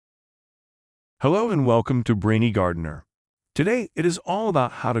Hello and welcome to Brainy Gardener. Today, it is all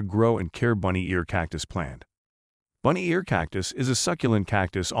about how to grow and care bunny ear cactus plant. Bunny ear cactus is a succulent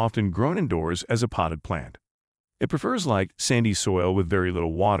cactus often grown indoors as a potted plant. It prefers light, sandy soil with very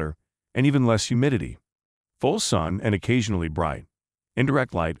little water and even less humidity. Full sun and occasionally bright,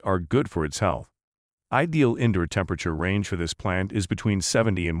 indirect light are good for its health. Ideal indoor temperature range for this plant is between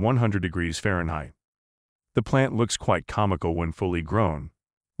 70 and 100 degrees Fahrenheit. The plant looks quite comical when fully grown,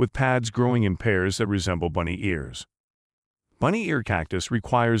 with pads growing in pairs that resemble bunny ears. Bunny ear cactus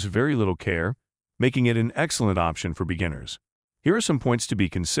requires very little care, making it an excellent option for beginners. Here are some points to be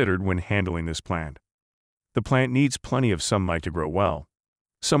considered when handling this plant. The plant needs plenty of sunlight to grow well.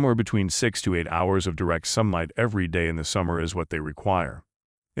 Somewhere between 6 to 8 hours of direct sunlight every day in the summer is what they require.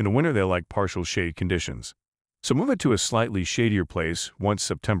 In the winter, they like partial shade conditions, so move it to a slightly shadier place once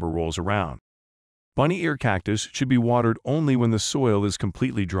September rolls around. Bunny ear cactus should be watered only when the soil is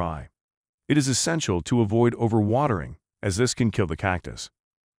completely dry. It is essential to avoid overwatering, as this can kill the cactus.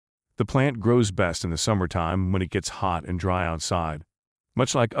 The plant grows best in the summertime when it gets hot and dry outside,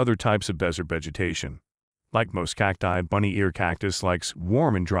 much like other types of desert vegetation. Like most cacti, bunny ear cactus likes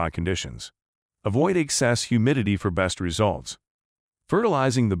warm and dry conditions. Avoid excess humidity for best results.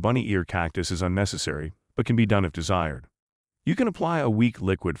 Fertilizing the bunny ear cactus is unnecessary, but can be done if desired. You can apply a weak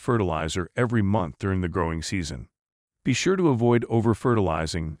liquid fertilizer every month during the growing season. Be sure to avoid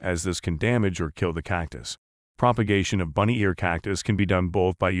over-fertilizing, as this can damage or kill the cactus. Propagation of bunny ear cactus can be done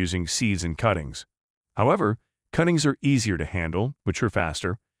both by using seeds and cuttings. However, cuttings are easier to handle, mature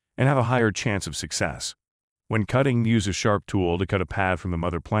faster, and have a higher chance of success. When cutting, use a sharp tool to cut a pad from the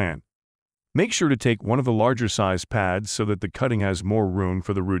mother plant. Make sure to take one of the larger sized pads so that the cutting has more room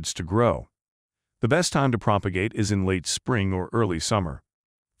for the roots to grow. The best time to propagate is in late spring or early summer.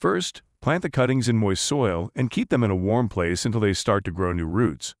 First, plant the cuttings in moist soil and keep them in a warm place until they start to grow new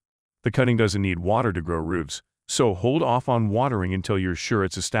roots. The cutting doesn't need water to grow roots, so hold off on watering until you're sure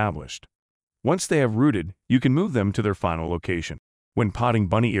it's established. Once they have rooted, you can move them to their final location. When potting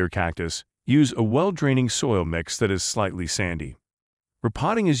bunny ear cactus, use a well-draining soil mix that is slightly sandy.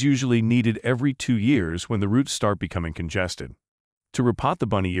 Repotting is usually needed every 2 years when the roots start becoming congested. To repot the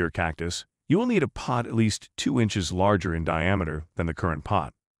bunny ear cactus, you will need a pot at least 2 inches larger in diameter than the current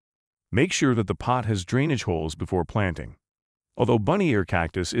pot. Make sure that the pot has drainage holes before planting. Although bunny ear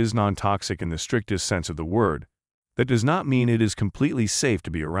cactus is non-toxic in the strictest sense of the word, that does not mean it is completely safe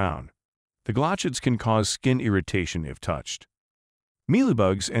to be around. The glochids can cause skin irritation if touched.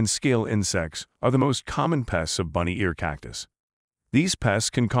 Mealybugs and scale insects are the most common pests of bunny ear cactus. These pests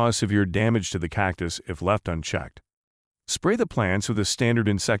can cause severe damage to the cactus if left unchecked. Spray the plants with a standard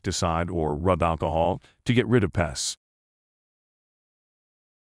insecticide or rub alcohol to get rid of pests.